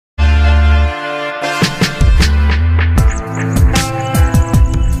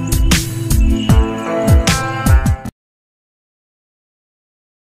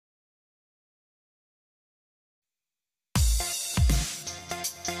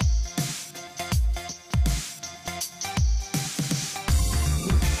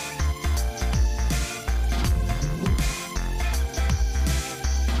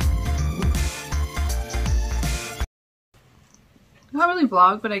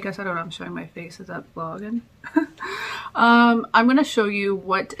vlog, but I guess I don't know, I'm showing my face. Is that vlogging? I'm gonna show you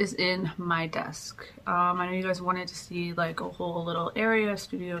what is in my desk. I know you guys wanted to see like a whole little area,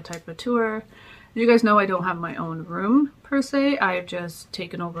 studio type of tour. You guys know I don't have my own room per se. I've just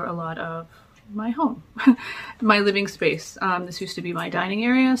taken over a lot of my home, my living space. This used to be my dining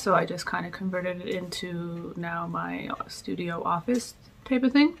area, so I just kind of converted it into now my studio office type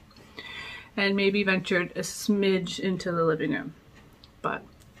of thing, and maybe ventured a smidge into the living room, but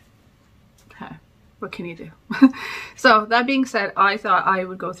hey, what can you do? So that being said, I thought I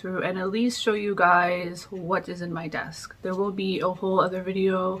would go through and at least show you guys what is in my desk. There will be a whole other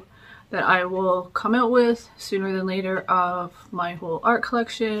video that I will come out with sooner than later of my whole art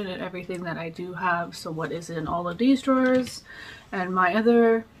collection and everything that I do have. So what is in all of these drawers and my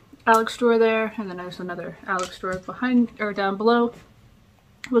other Alex drawer there, and then there's another Alex drawer behind or down below.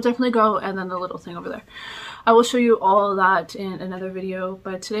 We'll definitely go, and then the little thing over there. I will show you all of that in another video,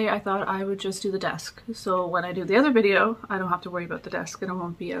 but today I thought I would just do the desk. So when I do the other video, I don't have to worry about the desk and it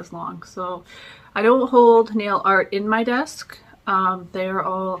won't be as long. So I don't hold nail art in my desk. They're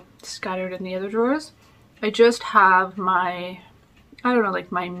all scattered in the other drawers. I just have my, I don't know,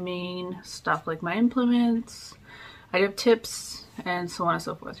 like my main stuff, like my implements. I have tips and so on and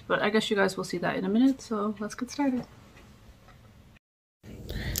so forth. But I guess you guys will see that in a minute, so let's get started.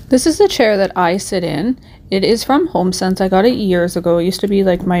 This is the chair that I sit in. It is from HomeSense. I got it years ago. It used to be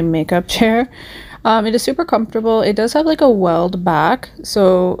like my makeup chair. It is super comfortable. It does have like a welled back,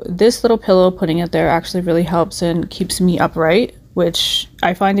 so this little pillow, putting it there, actually really helps and keeps me upright, which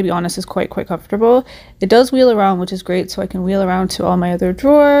I find, to be honest, is quite comfortable. It does wheel around, which is great, so I can wheel around to all my other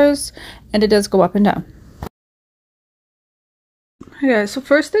drawers, and it does go up and down. Okay guys, so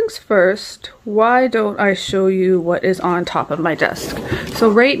first things first, why don't I show you what is on top of my desk? So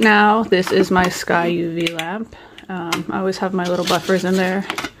right now, this is my Sky UV lamp. I always have my little buffers in there.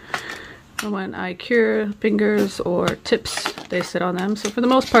 When I cure fingers or tips, they sit on them. So for the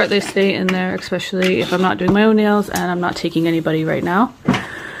most part, they stay in there, especially if I'm not doing my own nails and I'm not taking anybody right now.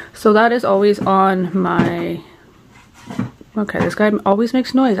 So that is always on my... Okay, this guy always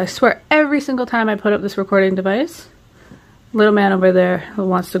makes noise. I swear, every single time I put up this recording device, little man over there who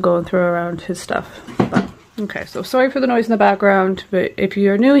wants to go and throw around his stuff. But, okay, so sorry for the noise in the background, but if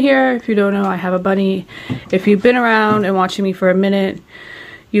you're new here, if you don't know, I have a bunny. If you've been around and watching me for a minute,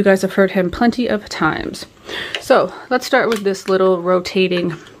 you guys have heard him plenty of times. So let's start with this little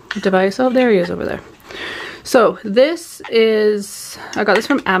rotating device. Oh, there he is over there. So this is, I got this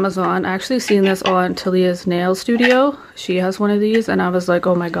from Amazon. I actually seen this on Talia's nail studio. She has one of these and I was like,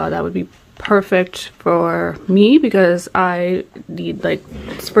 oh my god, that would be perfect for me because I need, like,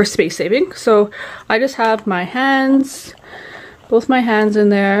 it's for space saving. So I just have my hands, both my hands in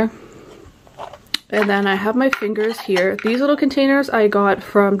there. And then I have my fingers here. These little containers I got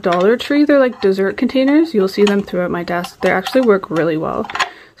from Dollar Tree. They're like dessert containers. You'll see them throughout my desk. They actually work really well.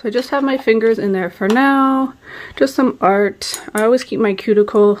 So I just have my fingers in there for now. Just some art. I always keep my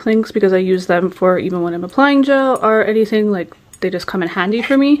cuticle things because I use them for even when I'm applying gel or anything. Like, they just come in handy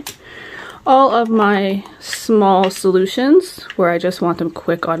for me. All of my small solutions where I just want them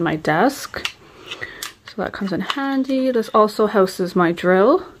quick on my desk. So that comes in handy. This also houses my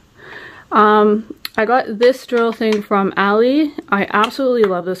drill. I got this drill thing from Ali. I absolutely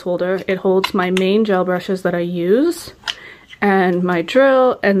love this holder. It holds my main gel brushes that I use and my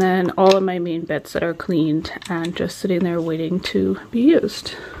drill, and then all of my main bits that are cleaned and just sitting there waiting to be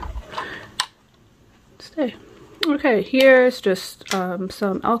used. Stay. Okay, here's just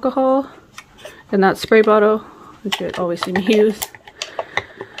some alcohol in that spray bottle, which you always see me use.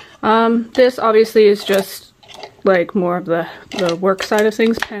 This obviously is just like more of the work side of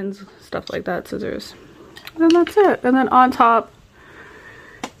things, pens, stuff like that, scissors, and that's it. And then on top,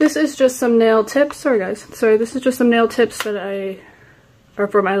 this is just some nail tips. Sorry guys, sorry, this is just some nail tips that are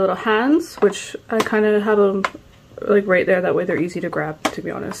for my little hands, which I kind of have them like right there, that way they're easy to grab, to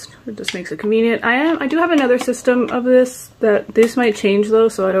be honest. It just makes it convenient. I do have another system of this might change though,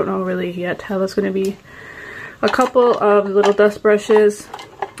 so I don't know really yet how that's going to be. A couple of little dust brushes,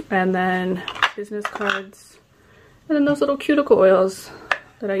 and then business cards, and then those little cuticle oils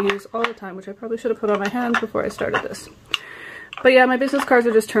that I use all the time, which I probably should have put on my hands before I started this. But yeah, my business cards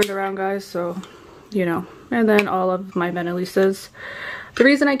are just turned around, guys, so, you know. And then all of my Manicures. The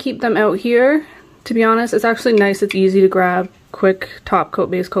reason I keep them out here, to be honest, it's actually nice, it's easy to grab, quick top coat,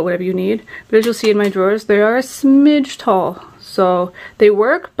 base coat, whatever you need. But as you'll see in my drawers, they are a smidge tall. So they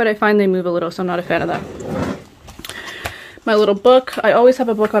work, but I find they move a little, so I'm not a fan of that. My little book. I always have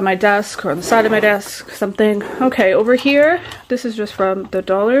a book on my desk or on the side of my desk, something. Okay, over here, this is just from the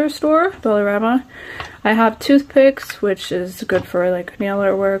dollar store, Dollarama. I have toothpicks, which is good for like nail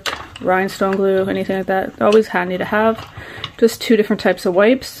art work, rhinestone glue, anything like that. Always handy to have. Just 2 different types of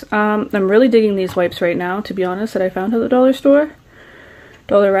wipes. I'm really digging these wipes right now, to be honest, that I found at the dollar store,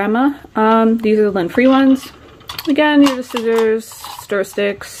 Dollarama. These are the lint-free ones. Again, these are scissors, stir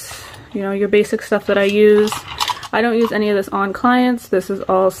sticks, you know, your basic stuff that I use. I don't use any of this on clients. This is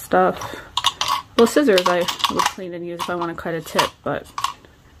all stuff, well, scissors I would clean and use if I want to cut a tip, but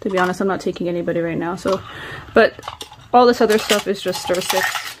to be honest, I'm not taking anybody right now, so, but all this other stuff is just stir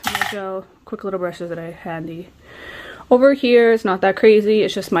sticks, my gel, quick little brushes that I have handy. Over here, it's not that crazy,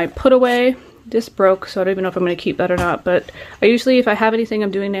 it's just my put away. This broke, so I don't even know if I'm going to keep that or not, but I usually, if I have anything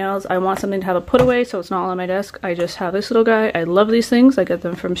I'm doing nails, I want something to have a put away so it's not all on my desk. I just have this little guy. I love these things. I get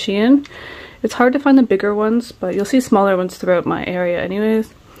them from Shein. It's hard to find the bigger ones, but you'll see smaller ones throughout my area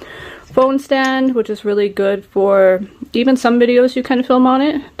anyways. Phone stand, which is really good for even some videos you can film on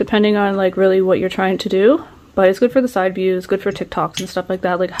it, depending on like really what you're trying to do. But it's good for the side views, good for TikToks and stuff like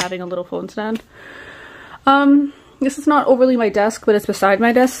that, like having a little phone stand. This is not overly my desk, but it's beside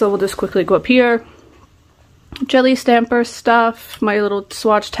my desk, so we'll just quickly go up here. Jelly stamper stuff, my little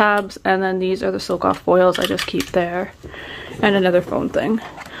swatch tabs, and then these are the soak off foils I just keep there. And another phone thing.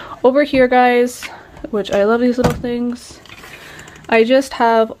 Over here, guys, which I love these little things, I just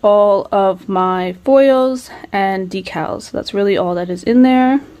have all of my foils and decals. That's really all that is in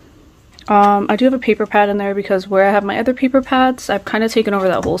there. I do have a paper pad in there because where I have my other paper pads, I've kind of taken over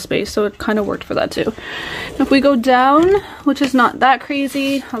that whole space, so it kind of worked for that too. If we go down, which is not that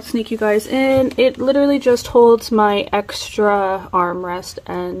crazy, I'll sneak you guys in. It literally just holds my extra armrest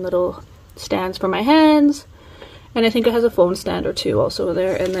and little stands for my hands. And I think it has a phone stand or 2 also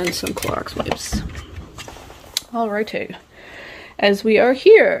there, and then some Clorox wipes. Alrighty. As we are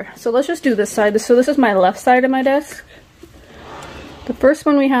here, so let's just do this side. So this is my left side of my desk. The first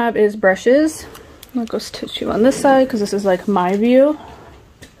one we have is brushes. I'll go stitch you on this side because this is like my view.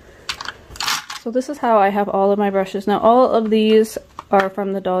 So this is how I have all of my brushes. Now all of these are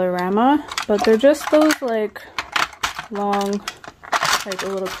from the Dollarama, but they're just those like long, like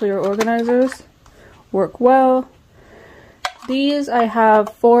little clear organizers. Work well. These, I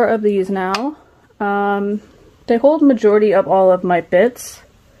have 4 of these now. They hold majority of all of my bits.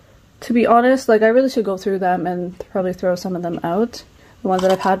 To be honest, like I really should go through them and probably throw some of them out. The ones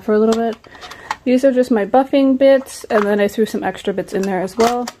that I've had for a little bit. These are just my buffing bits, and then I threw some extra bits in there as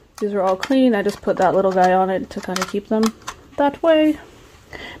well. These are all clean. I just put that little guy on it to kind of keep them that way.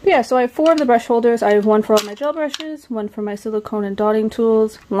 But yeah, so I have 4 of the brush holders. I have 1 for all my gel brushes, 1 for my silicone and dotting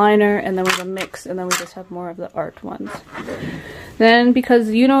tools, liner, and then we have a mix, and then we just have more of the art ones. Then,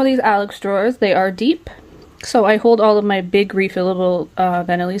 because you know these Alex drawers, they are deep. So I hold all of my big refillable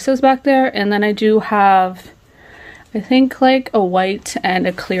Vanillisas back there, and then I do have, I think, like a white and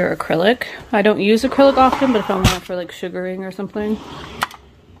a clear acrylic. I don't use acrylic often, but if I'm going for like sugaring or something.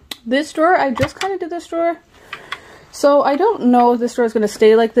 This drawer, I just kind of did this drawer. So I don't know if this drawer is going to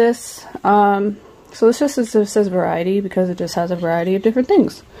stay like this. So this just says variety because it just has a variety of different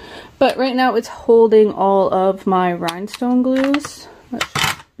things. But right now it's holding all of my rhinestone glues. That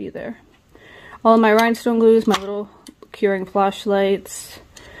should be there. All of my rhinestone glues, my little curing flashlights.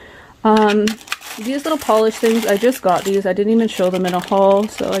 These little polish things, I just got these. I didn't even show them in a haul,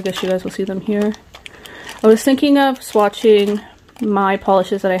 so I guess you guys will see them here. I was thinking of swatching my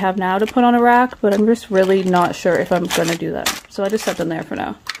polishes that I have now to put on a rack, but I'm just really not sure if I'm going to do that. So I just set them there for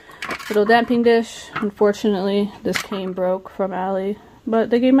now. Little damping dish. Unfortunately, this came broke from Allie,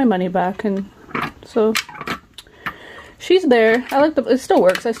 but they gave my money back, and so she's there. I like it still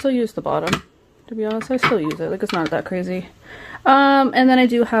works. I still use the bottom. To be honest, I still use it. Like, it's not that crazy. And then I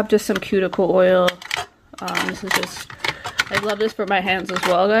do have just some cuticle oil. This is just, I love this for my hands as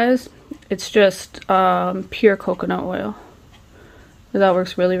well, guys. It's just pure coconut oil. That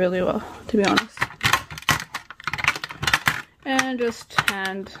works really, really well, to be honest. And just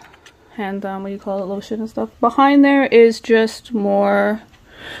hand what do you call it, lotion and stuff. Behind there is just more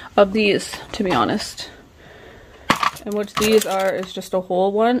of these, to be honest. And what these are is just a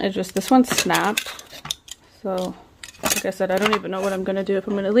whole one. It's just, this one snapped. So, like I said, I don't even know what I'm going to do. If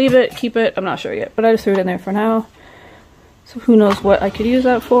I'm going to leave it, keep it, I'm not sure yet. But I just threw it in there for now. So who knows what I could use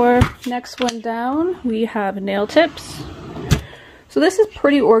that for. Next one down, we have nail tips. So this is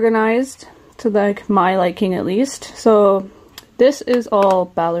pretty organized, to like my liking at least. So this is all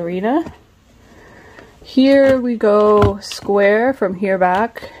ballerina. Here we go square from here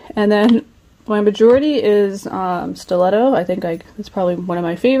back. And then My majority is stiletto. I think it's probably one of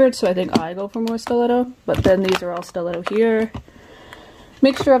my favorites, so I think I go for more stiletto. But then these are all stiletto here.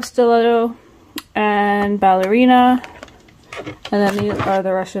 Mixture of stiletto and ballerina. And then these are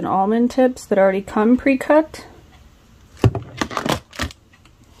the Russian almond tips that already come pre-cut.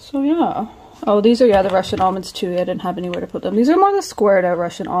 So yeah. Oh, these are, yeah, the Russian almonds too. I didn't have anywhere to put them. These are more the squared out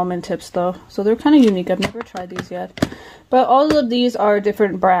Russian almond tips though. So they're kind of unique. I've never tried these yet. But all of these are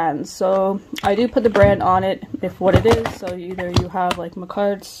different brands. So I do put the brand on it if what it is. So either you have like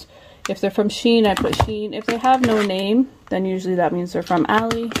Macarts. If they're from Shein, I put Shein. If they have no name, then usually that means they're from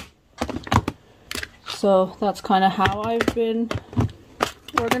Ali. So that's kind of how I've been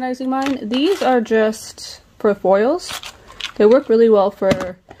organizing mine. These are just for foils. They work really well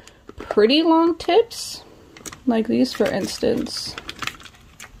for pretty long tips, like these for instance.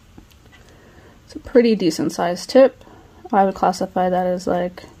 It's a pretty decent sized tip. I would classify that as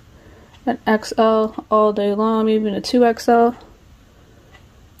like an XL all day long, even a 2XL.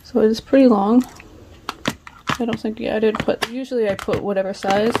 So it is pretty long. I don't think, yeah, I didn't put, usually I put whatever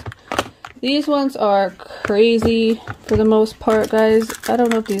size. These ones are crazy for the most part, guys. I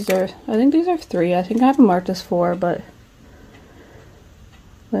don't know if these are, I think these are 3. I think I have them marked as 4, but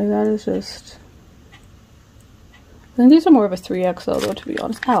like that is just, I think these are more of a 3XL though, to be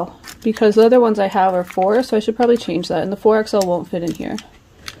honest. Ow. Because the other ones I have are 4, so I should probably change that. And the 4XL won't fit in here.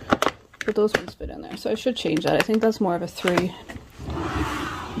 But those ones fit in there, so I should change that. I think that's more of a 3,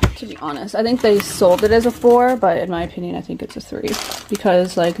 to be honest. I think they sold it as a 4, but in my opinion, I think it's a 3.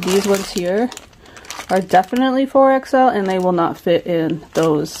 Because like these ones here are definitely 4XL, and they will not fit in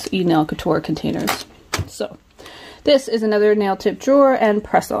those e-nail couture containers. So this is another nail tip drawer and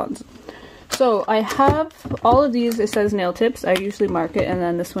press-ons. So I have all of these, it says nail tips. I usually mark it, and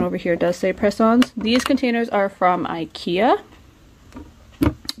then this one over here does say press-ons. These containers are from IKEA.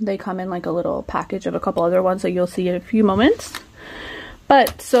 They come in like a little package of a couple other ones that you'll see in a few moments.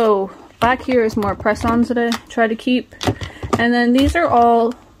 But so back here is more press-ons that I try to keep. And then these are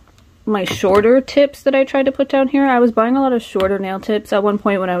all my shorter tips that I tried to put down here. I was buying a lot of shorter nail tips at one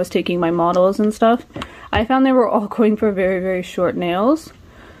point when I was taking my models and stuff. I found they were all going for very, very short nails.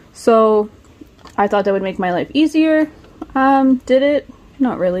 So I thought that would make my life easier. Did it?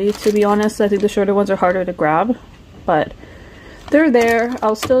 Not really, to be honest. I think the shorter ones are harder to grab, but they're there.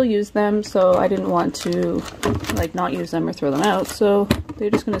 I'll still use them, so I didn't want to like not use them or throw them out. So they're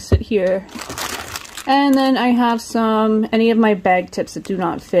just gonna sit here. And then I have any of my bag tips that do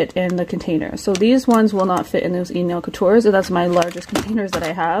not fit in the container. So these ones will not fit in those e-nail coutures, and that's my largest containers that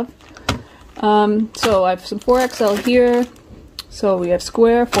I have. So I have some 4XL here. So we have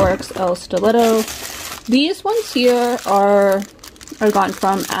square, 4XL stiletto. These ones here are gotten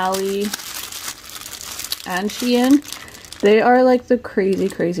from Ali and Shein. They are like the crazy,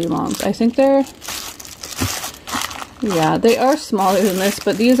 crazy longs. I think they're, yeah, they are smaller than this,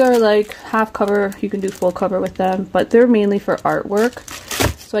 but these are like half cover. You can do full cover with them, but they're mainly for artwork.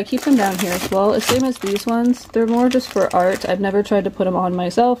 So I keep them down here as well. The same as these ones. They're more just for art. I've never tried to put them on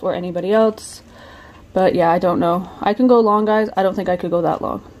myself or anybody else. But yeah, I don't know. I can go long, guys. I don't think I could go that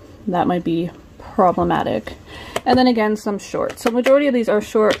long. That might be problematic. And then again, some short. So majority of these are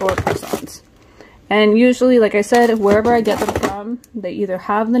short or press-ons. And usually, like I said, wherever I get them from, they either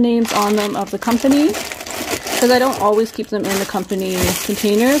have the names on them of the company, because I don't always keep them in the company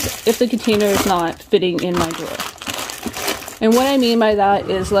containers if the container is not fitting in my drawer. And what I mean by that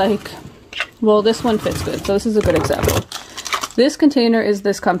is like, well, this one fits good. So this is a good example. This container is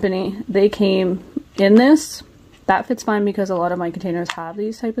this company. They came in this. That fits fine because a lot of my containers have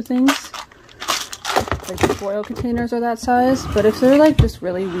these type of things. Like the foil containers are that size. But if they're like just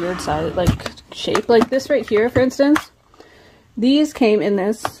really weird size, like shape, like this right here, for instance, these came in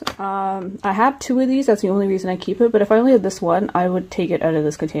this. I have 2 of these. That's the only reason I keep it. But if I only had this one, I would take it out of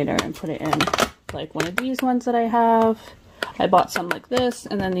this container and put it in like one of these ones that I have. I bought some like this,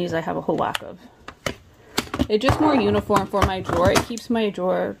 and then these I have a whole whack of. It's just more uniform for my drawer. It keeps my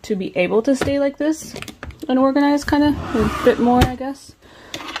drawer to be able to stay like this and organized kind of a bit more, I guess.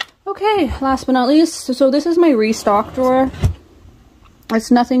 Okay, last but not least, so this is my restock drawer. It's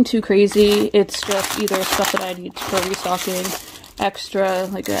nothing too crazy. It's just either stuff that I need for restocking, extra,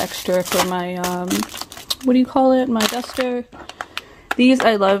 like an extra for my, what do you call it, my duster. These,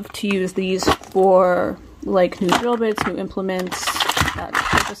 I love to use these for like new drill bits, new implements, that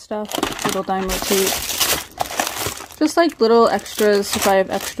type of stuff, little dynamo tape. Just like little extras. If I have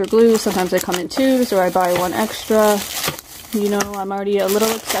extra glue, sometimes they come in tubes, or I buy one extra. You know, I'm already a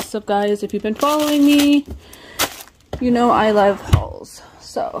little excessive, guys. If you've been following me, you know I love hauls.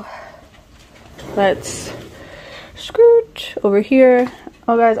 So let's scoot over here.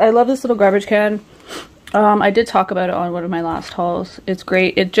 Oh guys, I love this little garbage can. I did talk about it on one of my last hauls. It's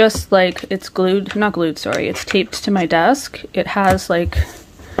great. It just like, it's glued, not glued, sorry. It's taped to my desk. It has like,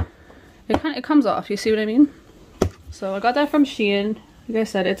 it comes off. You see what I mean? So I got that from Shein. Like I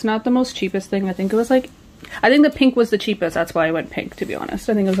said, it's not the most cheapest thing. I think it was like, I think the pink was the cheapest. That's why I went pink, to be honest.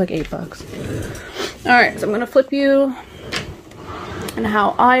 I think it was like $8. All right, so I'm gonna flip you and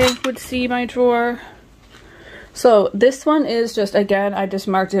how I would see my drawer. So this one is just, again, I just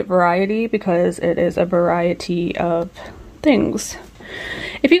marked it variety because it is a variety of things.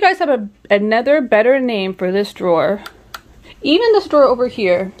 If you guys have another better name for this drawer, even this drawer over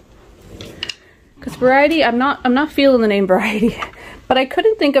here, because variety, I'm not feeling the name variety, but I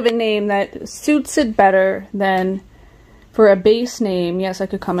couldn't think of a name that suits it better than for a base name. Yes, I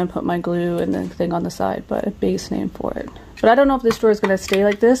could come and put my glue and the thing on the side, but a base name for it. But I don't know if this drawer is going to stay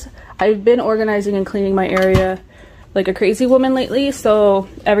like this. I've been organizing and cleaning my area like a crazy woman lately, so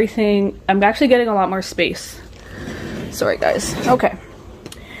everything, I'm actually getting a lot more space. Sorry guys. Okay.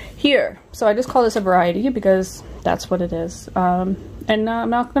 Here, so I just call this a variety because that's what it is. And I'm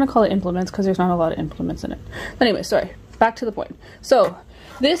not going to call it implements because there's not a lot of implements in it. But anyway, sorry. Back to the point. So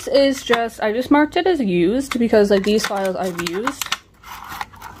this is just, I just marked it as used because like these files I've used.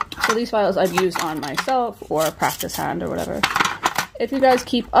 So these files I've used on myself or practice hand or whatever. If you guys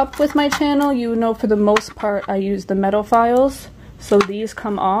keep up with my channel, you know for the most part I use the metal files. So these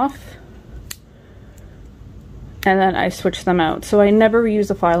come off and then I switch them out. So I never reuse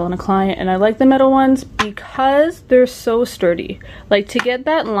a file on a client, and I like the metal ones because they're so sturdy. Like to get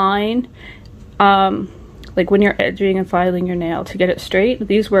that line, like when you're edging and filing your nail to get it straight,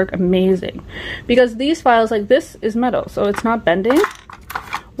 these work amazing. Because these files, like this is metal, so it's not bending.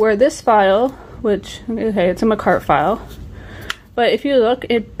 Where this file, which, okay, it's a McCart file, but if you look,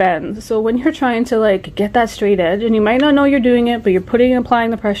 it bends. So when you're trying to like get that straight edge, and you might not know you're doing it, but you're putting and applying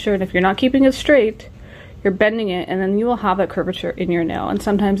the pressure, and if you're not keeping it straight, you're bending it, and then you will have that curvature in your nail. And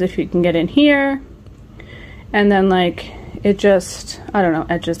sometimes if you can get in here, and then like, it just, I don't know,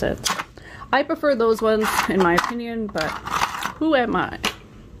 edges it. I prefer those ones in my opinion, but who am I?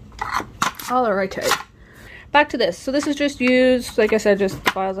 Alrighty. Back to this. So this is just used, like I said, just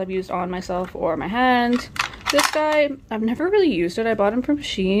the files I've used on myself or my hand. This guy, I've never really used it. I bought him from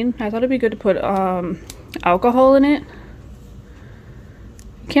Shein. I thought it'd be good to put alcohol in it.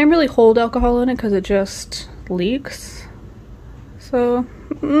 You can't really hold alcohol in it because it just leaks. So,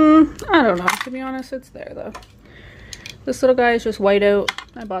 I don't know. To be honest, it's there though. This little guy is just white out.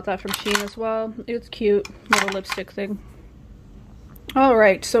 I bought that from Shein as well. It's cute. Little lipstick thing.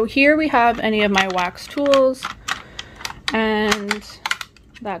 Alright, so here we have any of my wax tools. And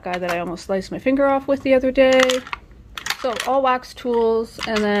that guy that I almost sliced my finger off with the other day. So all wax tools,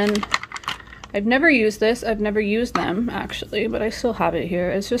 and then I've never used this. I've never used them actually, but I still have it here.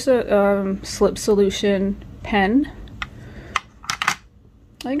 It's just a slip solution pen.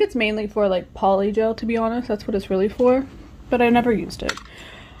 I think it's mainly for like poly gel, to be honest. That's what it's really for, but I never used it.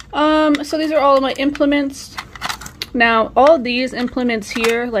 So these are all of my implements. Now all these implements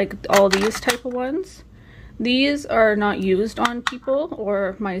here, like all these type of ones, these are not used on people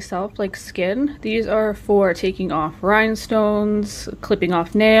or myself, like skin. These are for taking off rhinestones, clipping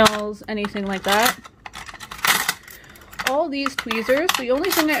off nails, anything like that. All these tweezers, the only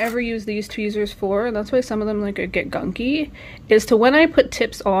thing I ever use these tweezers for, and that's why some of them like get gunky, is to when I put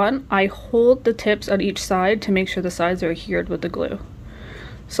tips on, I hold the tips on each side to make sure the sides are adhered with the glue.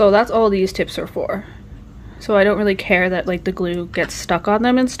 So that's all these tips are for. So I don't really care that like the glue gets stuck on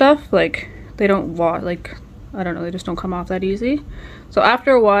them and stuff. Like they don't like, I don't know, they just don't come off that easy. So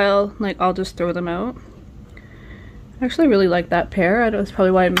after a while, like I'll just throw them out. I actually really like that pair. I know that's probably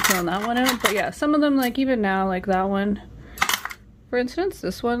why I'm throwing that one out. But yeah, some of them, like even now, like that one, for instance,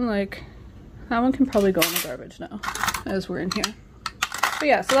 this one, like that one can probably go in the garbage now as we're in here. But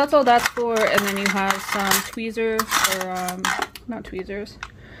yeah, so that's all that's for. And then you have some tweezers, or not tweezers,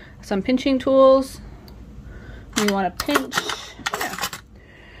 some pinching tools. You want to pinch, yeah.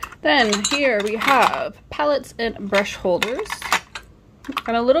 Then here we have palettes and brush holders.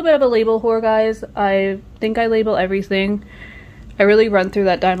 I'm a little bit of a label whore, guys. I think I label everything. I really run through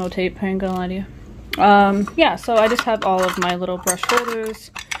that Dymo tape, I ain't gonna lie to you. Yeah, so I just have all of my little brush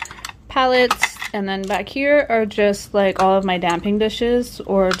holders, palettes, and then back here are just like all of my damping dishes,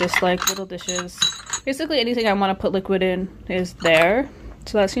 or just like little dishes. Basically anything I want to put liquid in is there.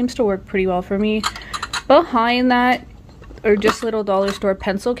 So that seems to work pretty well for me. Behind that are just little dollar store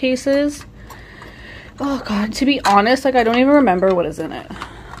pencil cases. Oh god, to be honest, like I don't even remember what is in it.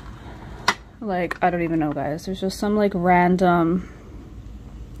 Like I don't even know, guys. There's just some like random,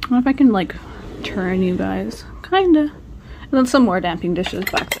 I don't know if I can like turn you guys, kinda. And then some more damping dishes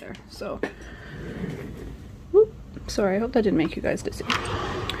back there. So, whoop, sorry, I hope that didn't make you guys dizzy.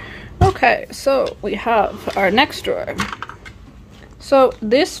 Okay, so we have our next drawer. So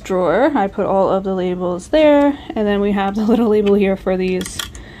this drawer, I put all of the labels there, and then we have the little label here for these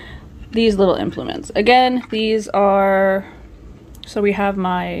little implements. Again, these are, so we have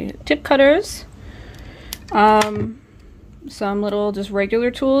my tip cutters, some little just regular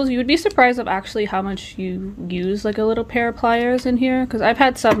tools. You would be surprised of actually how much you use like a little pair of pliers in here, because I've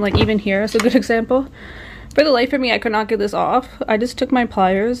had some, like even here is a good example. For the life of me, I could not get this off. I just took my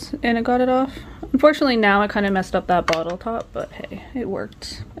pliers and it got it off. Unfortunately now I kind of messed up that bottle top, but hey, it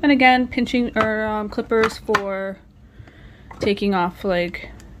worked. And again, pinching or clippers for taking off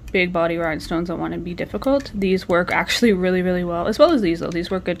like big body rhinestones that want to be difficult. These work actually really, really well, as well as these though.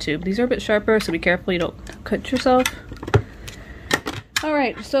 These work good too. These are a bit sharper, so be careful you don't cut yourself. All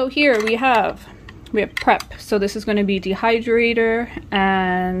right, so here we have prep. So this is going to be dehydrator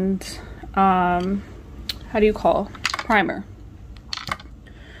and how do you call primer.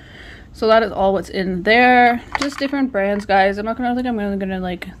 So that is all what's in there. Just different brands, guys. I'm really gonna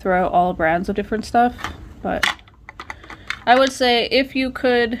like throw out all brands of different stuff, but I would say if you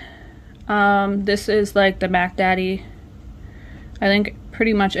could, this is like the Mac Daddy. I think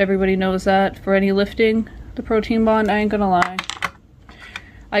pretty much everybody knows that for any lifting. The Protein Bond, I ain't gonna lie.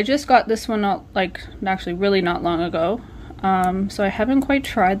 I just got this one actually really not long ago. So I haven't quite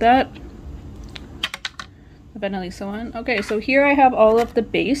tried that. The Benelisa one. Okay, so here I have all of the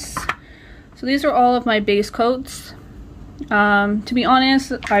base. So these are all of my base coats. To be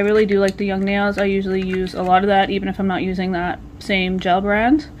honest, I really do like the Young Nails. I usually use a lot of that, even if I'm not using that same gel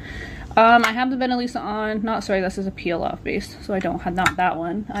brand. I have the Benelisa on. This is a peel off base, so I don't have not that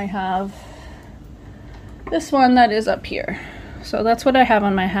one. I have this one that is up here. So that's what I have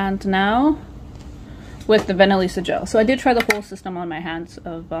on my hand now with the Benelisa gel. So I did try the whole system on my hands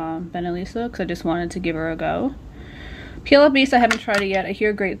of Benelisa because I just wanted to give her a go. Peel off base, I haven't tried it yet. I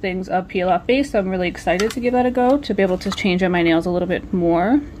hear great things of peel off base, so I'm really excited to give that a go, to be able to change out my nails a little bit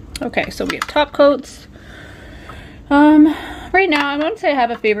more. Okay, so we have top coats. Right now, I wouldn't say I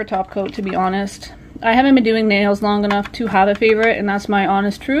have a favorite top coat, to be honest. I haven't been doing nails long enough to have a favorite, and that's my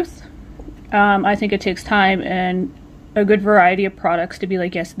honest truth. I think it takes time and a good variety of products to be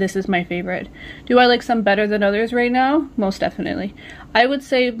like, yes, this is my favorite. Do I like some better than others right now? Most definitely. I would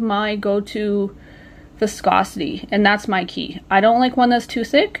say my go-to viscosity, and that's my key. I don't like one that's too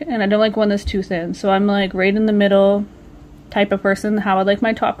thick, and I don't like one that's too thin. So I'm like right in the middle type of person, how I like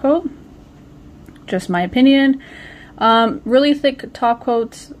my top coat. Just my opinion. Really thick top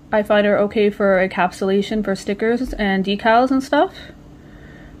coats I find are okay for encapsulation for stickers and decals and stuff.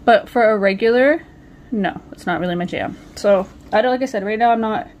 But for a regular, no, it's not really my jam. So I don't, like I said, right now I'm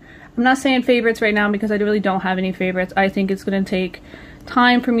not saying favorites right now because I really don't have any favorites. I think it's gonna take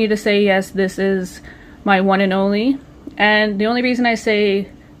time for me to say, yes, this is my one and only. And the only reason I say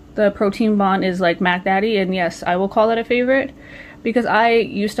the Protein Bond is like Mac Daddy, and yes, I will call it a favorite, because I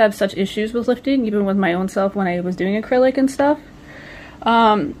used to have such issues with lifting, even with my own self when I was doing acrylic and stuff.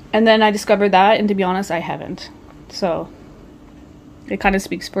 And then I discovered that, and to be honest, I haven't. So it kind of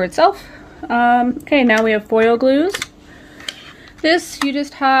speaks for itself. Okay, now we have foil glues. This, you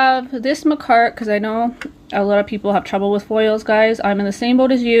just have this Macart, because I know a lot of people have trouble with foils, guys. I'm in the same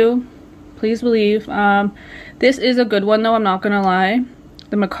boat as you, please believe. This is a good one though, I'm not gonna lie.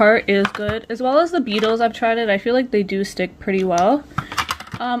 The Macart is good, as well as the Beetles. I've tried it. I feel like they do stick pretty well.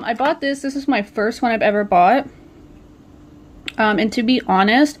 I bought this. This is my first one I've ever bought. And to be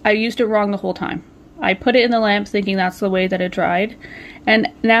honest, I used it wrong the whole time. I put it in the lamp thinking that's the way that it dried. And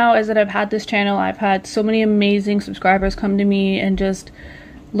now, as that I've had this channel, I've had so many amazing subscribers come to me and just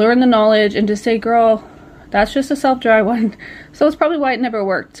learn the knowledge and just say, girl, that's just a self-dry one. So it's probably why it never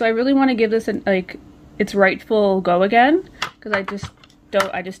worked. So I really want to give this its rightful go again, because I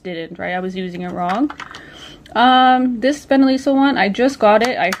just didn't, right? I was using it wrong. This Benelisa one, I just got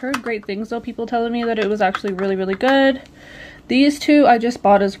it. I heard great things though, people telling me that it was actually really, really good. These two I just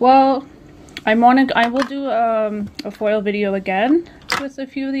bought as well. I will do a foil video again with a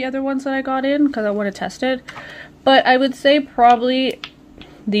few of the other ones that I got in, because I want to test it. But I would say probably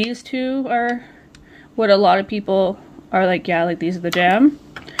these two are what a lot of people are like, yeah, like these are the jam.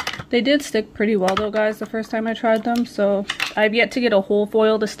 They did stick pretty well though, guys, the first time I tried them. So I've yet to get a whole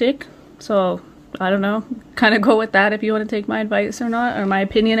foil to stick. So I don't know, kind of go with that if you want to take my advice or not, or my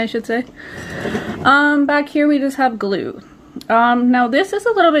opinion I should say. Back here we just have glue. Now this is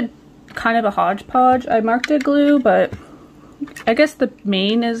a little bit kind of a hodgepodge. I marked it glue, but I guess the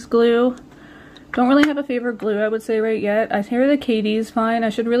main is glue. Don't really have a favorite glue, I would say, right yet. I hear the KD is fine. I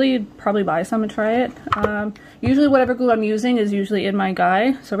should really probably buy some and try it. Usually whatever glue I'm using is usually in my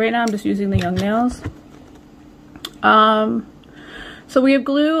guy. So right now I'm just using the Young Nails. So we have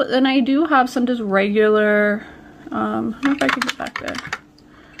glue, and I do have some just regular, I don't know if I can get back there.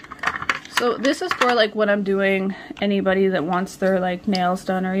 So this is for like when I'm doing anybody that wants their like nails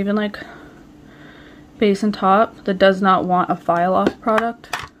done, or even like base and top that does not want a file off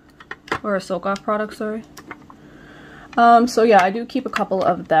product, or a soak off product, sorry. So yeah, I do keep a couple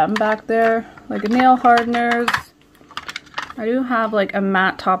of them back there, like nail hardeners. I do have like a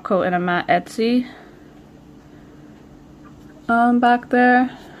matte top coat and a matte Etsy back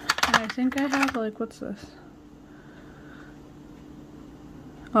there. And I think I have like, what's this?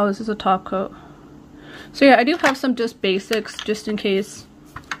 Oh, this is a top coat. So yeah, I do have some just basics just in case,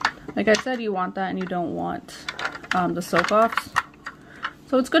 like I said, you want that and you don't want the soak offs.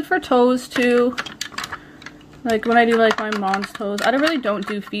 So it's good for toes too. Like when I do like my mom's toes, I don't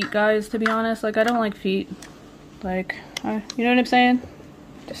do feet, guys, to be honest. Like I don't like feet. Like, you know what I'm saying?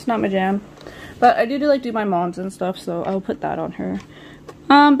 Just not my jam. But I do like do my mom's and stuff, so I'll put that on her.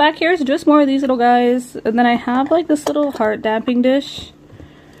 Back here is just more of these little guys. And then I have like this little heart damping dish.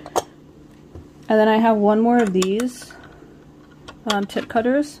 And then I have one more of these tip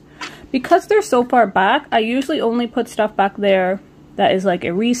cutters. Because they're so far back, I usually only put stuff back there that is like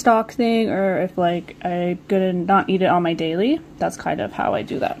a restock thing, or if like I'm gonna not need it on my daily. That's kind of how I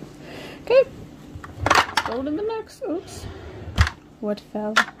do that. Okay, let's go to the next. Oops, what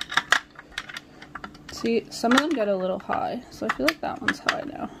fell? See, some of them get a little high, so I feel like that one's high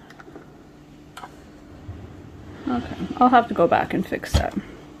now. Okay, I'll have to go back and fix that.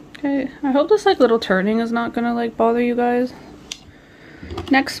 Okay, I hope this like little turning is not gonna like bother you guys.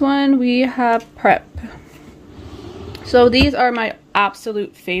 Next one, we have Prep. So these are my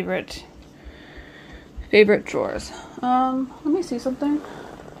absolute favorite drawers. Let me see something.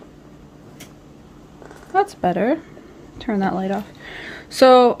 That's better. Turn that light off.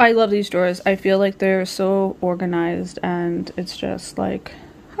 So I love these drawers. I feel like they're so organized, and it's just like,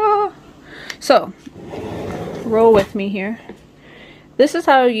 ah. So roll with me here. This is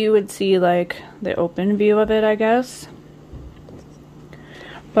how you would see like the open view of it, I guess.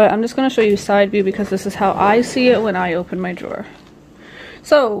 But I'm just going to show you side view because this is how I see it when I open my drawer.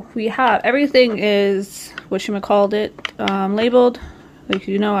 So we have, everything is, whatchamacallit, labeled. Like,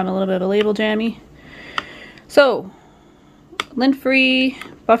 you know, I'm a little bit of a label jammy. So, lint free,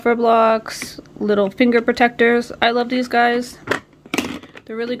 buffer blocks, little finger protectors. I love these guys.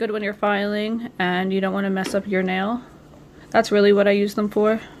 They're really good when you're filing and you don't want to mess up your nail. That's really what I use them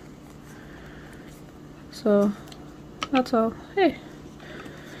for. So, that's all. Hey.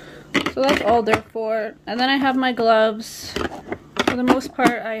 So that's all they're for. And then I have my gloves. For the most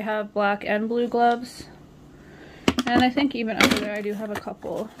part, I have black and blue gloves. And I think even under there I do have a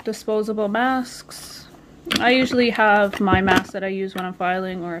couple disposable masks. I usually have my mask that I use when I'm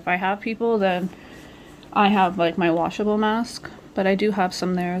filing, or if I have people, then I have like my washable mask. But I do have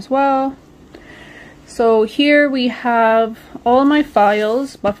some there as well. So here we have all my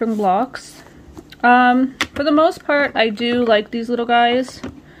files, buffering blocks. For the most part, I do like these little guys.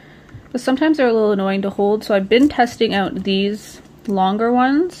 But sometimes they're a little annoying to hold, so I've been testing out these longer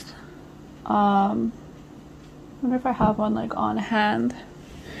ones. I wonder if I have one like on hand.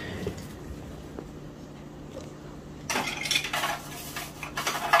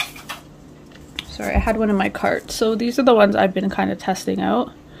 Sorry, I had one in my cart. So these are the ones I've been kind of testing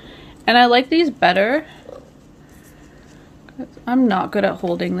out. And I like these better. I'm not good at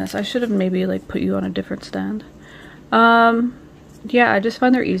holding this. I should have maybe like put you on a different stand. Yeah, I just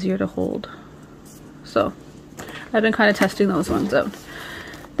find they're easier to hold. So I've been kind of testing those ones out.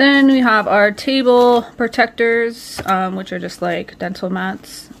 Then we have our table protectors, which are just like dental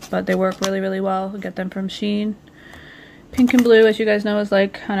mats, but they work really, really well. We get them from Shein. Pink and blue, as you guys know, is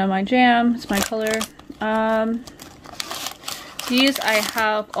like kind of my jam. It's my color. These, I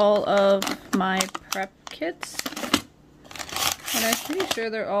have all of my prep kits. And I'm pretty sure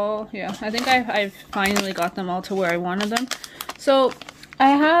they're all, yeah, I think I've finally got them all to where I wanted them. So I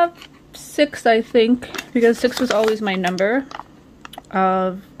have 6, I think, because 6 was always my number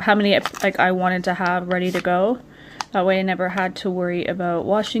of how many like I wanted to have ready to go. That way I never had to worry about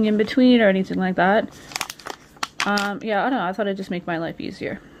washing in between or anything like that. Yeah, I don't know, I thought it'd just make my life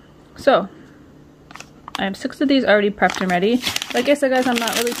easier. So I have 6 of these already prepped and ready. Like I said, guys, I'm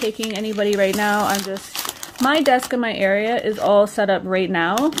not really taking anybody right now. I'm just, my desk in my area is all set up right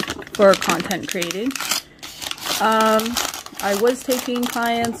now for content creating. I was taking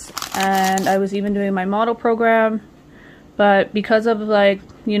clients and I was even doing my model program, but because of like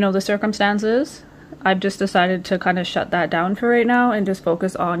you know, the circumstances, I've just decided to kind of shut that down for right now and just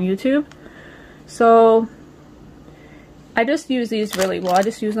focus on YouTube. So I just use these really well. I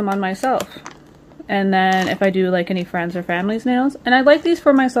just use them on myself. And then if I do like any friends or family's nails, and I like these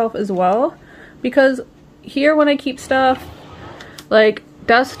for myself as well, because here when I keep stuff, like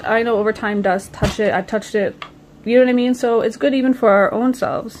dust, I know over time dust, touch it, I've touched it, you know what I mean? So it's good even for our own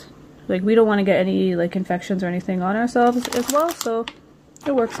selves. Like we don't want to get any like infections or anything on ourselves as well, so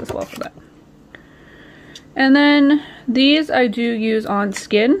it works as well for that. And then these I do use on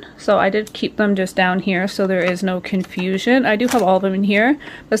skin, so I did keep them just down here so there is no confusion. I do have all of them in here,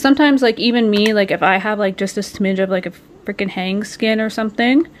 but sometimes like even me, like if I have like just a smidge of like a freaking hang skin or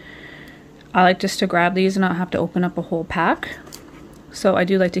something, I like just to grab these and not have to open up a whole pack. So I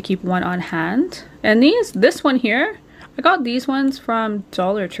do like to keep one on hand. And this one here, I got these ones from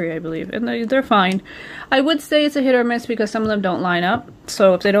Dollar Tree, I believe, and they're fine. I would say it's a hit or miss because some of them don't line up.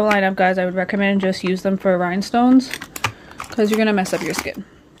 So if they don't line up, guys, I would recommend just use them for rhinestones because you're gonna mess up your skin.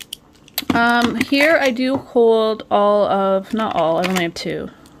 Here I do hold all of, not all, I only have 2.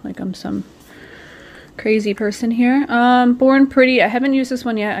 Like I'm some crazy person here. Born Pretty, I haven't used this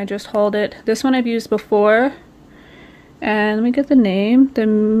one yet, I just hauled it. This one I've used before. And let me get the name, the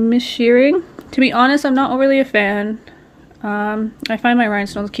Mississauga. To be honest, I'm not overly a fan. I find my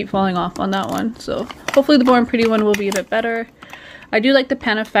rhinestones keep falling off on that one, so hopefully the Born Pretty one will be a bit better. I do like the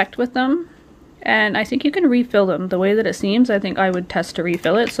pen effect with them, and I think you can refill them. The way that it seems, I think I would test to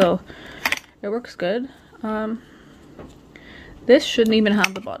refill it, so it works good. This shouldn't even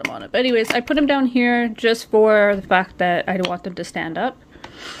have the bottom on it, but anyways, I put them down here just for the fact that I don't want them to stand up.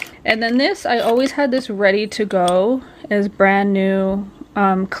 And then this, I always had this ready to go as brand new,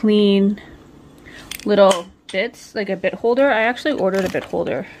 clean little bits, like a bit holder. I actually ordered a bit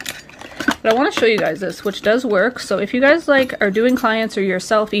holder, but I want to show you guys this, which does work. So if you guys like are doing clients or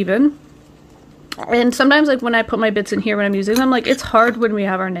yourself even, and sometimes like when I put my bits in here when I'm using them, like it's hard when we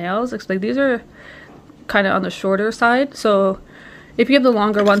have our nails. It's like these are kind of on the shorter side, so if you have the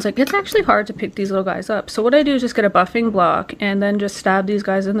longer ones, like it's actually hard to pick these little guys up. So what I do is just get a buffing block and then just stab these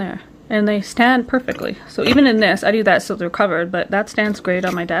guys in there, and they stand perfectly. So even in this, I do that so they're covered, but that stands great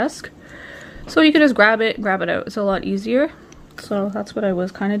on my desk. So you can just grab it out. It's a lot easier. So that's what I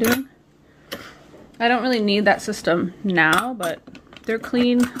was kind of doing. I don't really need that system now, but they're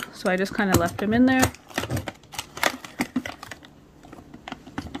clean, so I just kind of left them in there.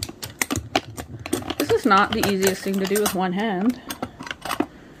 This is not the easiest thing to do with one hand.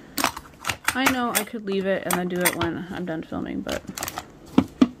 I know I could leave it and then do it when I'm done filming, but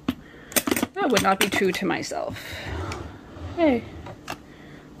that would not be true to myself. Hey.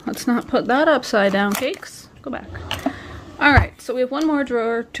 Let's not put that upside down, cakes. Go back. Alright, so we have one more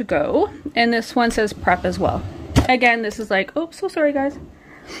drawer to go, and this one says prep as well. Again, this is like, oh, so sorry guys.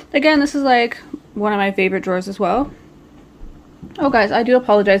 Again, this is like one of my favorite drawers as well. Oh guys, I do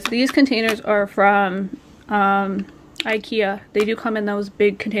apologize. These containers are from IKEA. They do come in those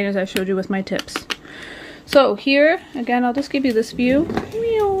big containers I showed you with my tips. So here, again, I'll just give you this view.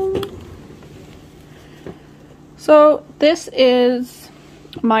 So this is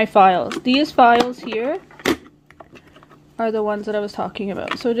my files. These files here are the ones that I was talking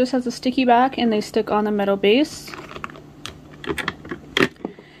about. So it just has a sticky back and they stick on the metal base.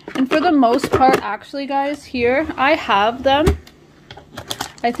 And for the most part, actually guys, here I have them.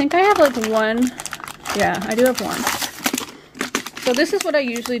 I think I have like one. Yeah, I do have one. So this is what I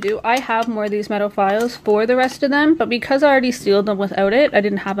usually do. I have more of these metal files for the rest of them, but because I already sealed them without it, I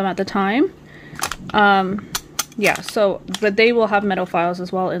didn't have them at the time. Yeah, so, but they will have metal files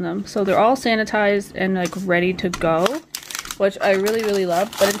as well in them. So they're all sanitized and like ready to go, which I really, really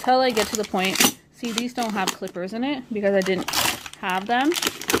love. But until I get to the point, see, these don't have clippers in it because I didn't have them.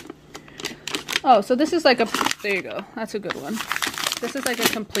 Oh, so this is like a, there you go. That's a good one. This is like a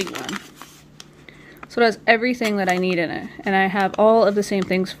complete one. So it has everything that I need in it. And I have all of the same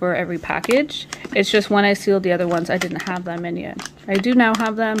things for every package. It's just when I sealed the other ones, I didn't have them in yet. I do now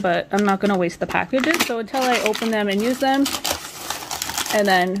have them, but I'm not going to waste the packages. So until I open them and use them, and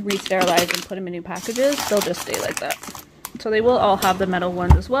then re-sterilize and put them in new packages, they'll just stay like that. So they will all have the metal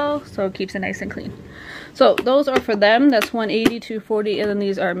ones as well, so it keeps it nice and clean. So those are for them. That's 180, 240, and then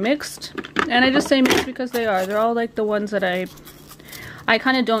these are mixed. And I just say mixed because they are. They're all like the ones that I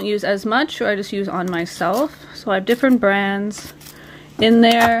kind of don't use as much, or I just use on myself. So I have different brands in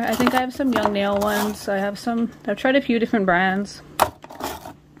there. I think I have some Young Nail ones. I've tried a few different brands.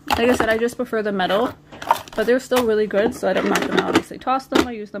 Like I said, I just prefer the metal, but they're still really good, so I'm not going to obviously toss them.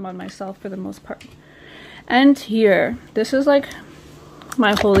 I use them on myself for the most part. And here, this is like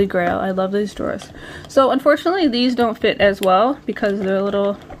my holy grail. I love these drawers. So unfortunately these don't fit as well because they're a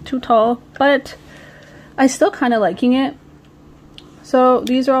little too tall, but I still kind of liking it. So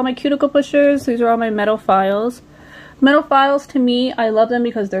these are all my cuticle pushers. These are all my metal files. Metal files, to me, I love them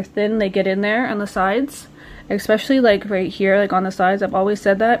because they're thin. They get in there on the sides, especially like right here, like on the sides. I've always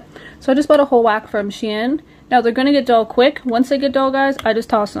said that. So I just bought a whole whack from Shein. Now they're gonna get dull quick. Once they get dull, guys, I just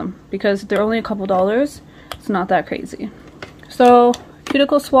toss them because they're only a couple dollars. It's not that crazy. So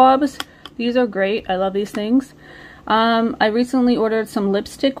cuticle swabs, these are great. I love these things. I recently ordered some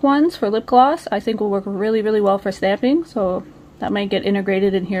lipstick ones for lip gloss. I think will work really, really well for stamping. So that might get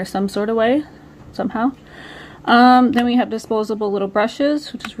integrated in here some sort of way, somehow. Then we have disposable little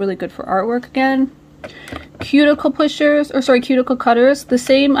brushes, which is really good for artwork again. Cuticle pushers, or sorry, cuticle cutters. The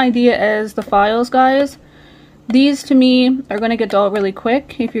same idea as the files, guys. These to me are going to get dull really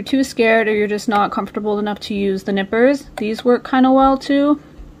quick. If you're too scared or you're just not comfortable enough to use the nippers, these work kind of well too.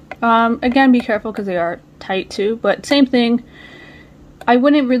 Again, be careful because they are tight too, but same thing. I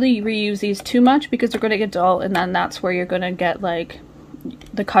wouldn't really reuse these too much because they're going to get dull, and then that's where you're going to get like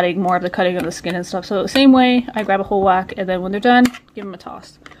the cutting, more of the cutting of the skin and stuff. So same way, I grab a whole whack, and then when they're done, give them a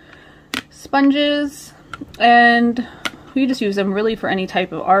toss. Sponges, and we just use them really for any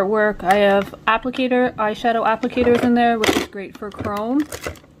type of artwork. I have eyeshadow applicators in there, which is great for chrome.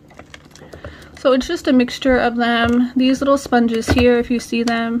 So it's just a mixture of them. These little sponges here, if you see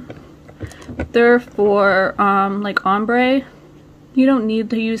them, they're for like ombre. You don't need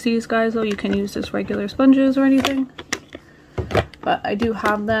to use these, guys, though. You can use just regular sponges or anything. But I do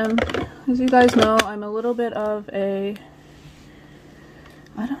have them. As you guys know, I'm a little bit of a,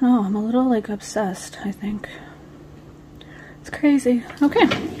 I don't know, I'm a little like obsessed, I think. It's crazy. Okay,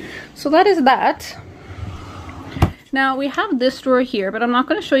 so that is that. Now we have this drawer here, but I'm not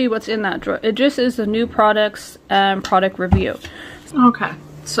going to show you what's in that drawer. It just is the new products and product review. Okay,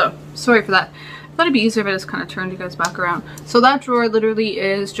 so sorry for that. I thought it'd be easier if I just kind of turned you guys back around. So that drawer literally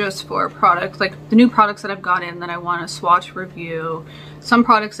is just for products, like the new products that I've got in that I want to swatch review. Some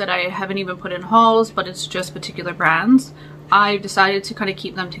products that I haven't even put in hauls, but it's just particular brands. I've decided to kind of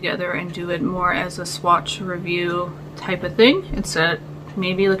keep them together and do it more as a swatch review type of thing. It's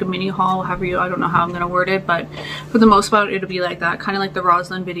maybe like a mini haul, however I don't know how I'm gonna word it, but for the most part it'll be like that, kind of like the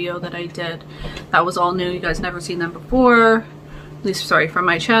Roslyn video that I did. That was all new. You guys never seen them before, at least sorry, from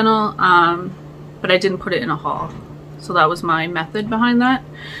my channel, but I didn't put it in a haul. So that was my method behind that.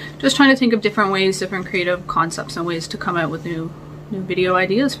 Just trying to think of different ways, different creative concepts and ways to come out with new video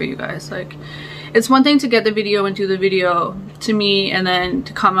ideas for you guys. Like, it's one thing to get the video and do the video to me, and then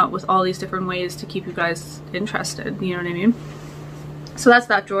to come up with all these different ways to keep you guys interested, you know what I mean? So that's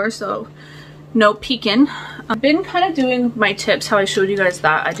that drawer, so no peeking. I've been kind of doing my tips, how I showed you guys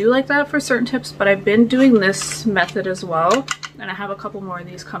that. I do like that for certain tips, but I've been doing this method as well, and I have a couple more of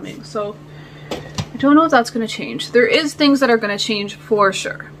these coming. So I don't know if that's going to change. There is things that are going to change for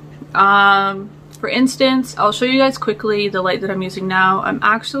sure. For instance, I'll show you guys quickly the light that I'm using now. I'm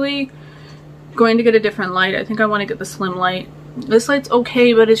actually going to get a different light. I think I want to get the slim light. This light's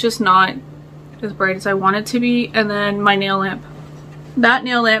okay, but it's just not as bright as I want it to be. And then my nail lamp. That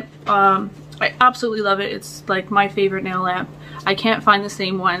nail lamp, I absolutely love it. It's like my favorite nail lamp. I can't find the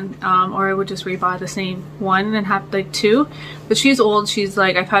same one, or I would just rebuy the same one and have like two. But she's old. She's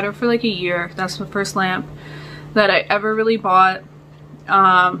like, I've had her for like a year. That's the first lamp that I ever really bought.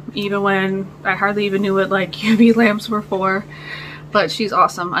 Even when I hardly even knew what like UV lamps were for. But she's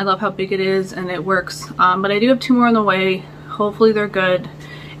awesome. I love how big it is and it works. But I do have two more on the way. Hopefully they're good.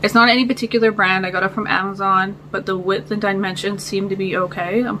 It's not any particular brand. I got it from Amazon, but the width and dimensions seem to be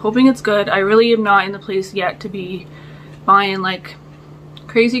okay. I'm hoping it's good. I really am not in the place yet to be buying like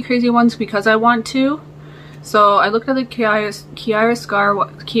crazy ones because I want to. So I looked at the Kia Sky.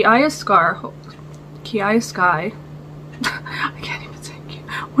 I can't even say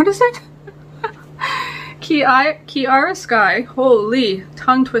what is it? Kiara Sky, holy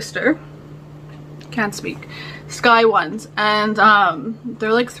tongue twister, can't speak, Sky ones, and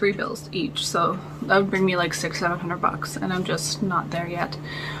they're like $3 each, so that would bring me like $600-700 bucks, and I'm just not there yet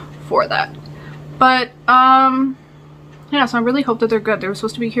for that. But yeah, so I really hope that they're good. They were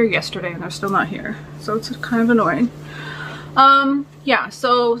supposed to be here yesterday and they're still not here, so it's kind of annoying. Yeah,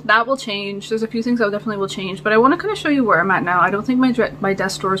 so that will change. There's a few things that definitely will change, but I want to kind of show you where I'm at now. I don't think my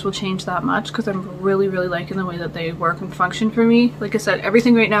desk drawers will change that much because I'm really liking the way that they work and function for me. Like I said,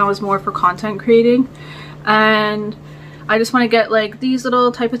 everything right now is more for content creating, and I just want to get like these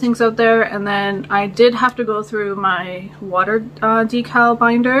little type of things out there. And then I did have to go through my water decal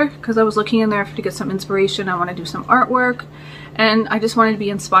binder because I was looking in there to get some inspiration. I want to do some artwork, and I just wanted to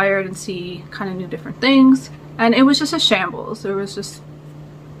be inspired and see kind of new different things. And it was just a shambles. There was just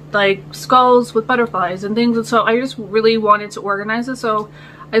like skulls with butterflies and things, and so I just really wanted to organize it. So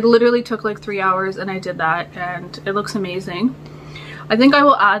I literally took like 3 hours and I did that, and it looks amazing. I think I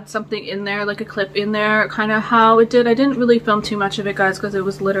will add something in there, like a clip in there, kind of how it did. I didn't really film too much of it, guys, because it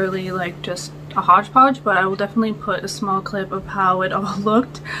was literally like just a hodgepodge, but I will definitely put a small clip of how it all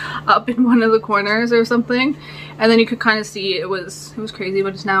looked up in one of the corners or something, and then you could kind of see it was crazy,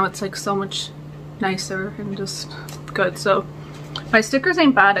 but now it's like so much nicer and just good. So my stickers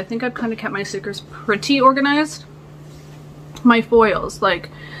ain't bad. I think I've kind of kept my stickers pretty organized. My foils, like,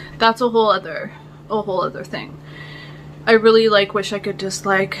 that's a whole other thing. I really like wish I could just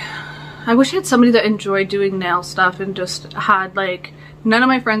like, I wish I had somebody that enjoyed doing nail stuff and just had like, none of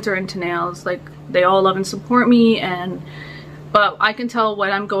my friends are into nails, like they all love and support me, but I can tell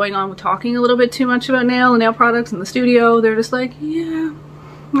when I'm going on with talking a little bit too much about nail products in the studio. They're just like, yeah,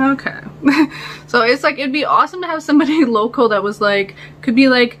 okay. So it's like, it'd be awesome to have somebody local that was like, could be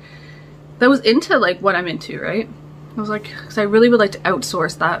like, that was into like what I'm into, right? I was like, because I really would like to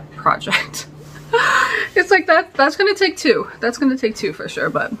outsource that project. It's like that's gonna take two. That's gonna take two for sure,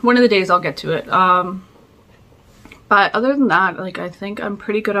 but one of the days I'll get to it. But other than that, like, I think I'm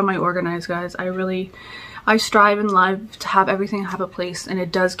pretty good on my organized, guys. I strive in life to have everything have a place, and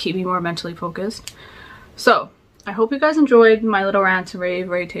it does keep me more mentally focused. So I hope you guys enjoyed my little rant and rave,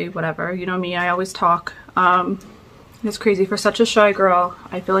 whatever. You know me, I always talk. It's crazy for such a shy girl.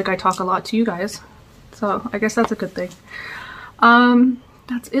 I feel like I talk a lot to you guys, so I guess that's a good thing.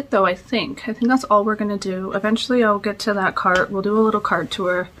 That's it though. I think that's all we're gonna do. Eventually I'll get to that cart. We'll do a little cart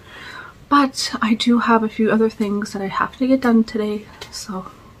tour, but I do have a few other things that I have to get done today,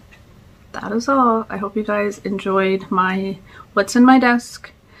 so that is all. I hope you guys enjoyed my what's in my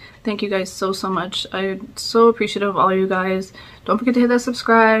desk. Thank you guys so much. I'm so appreciative of all you guys. Don't forget to hit that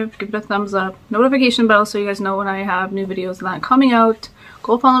subscribe, give it a thumbs up, notification bell so you guys know when I have new videos and that coming out.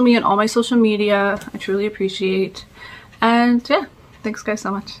 Go follow me on all my social media. I truly appreciate. And yeah, thanks guys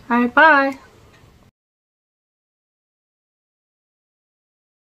so much. All right, bye.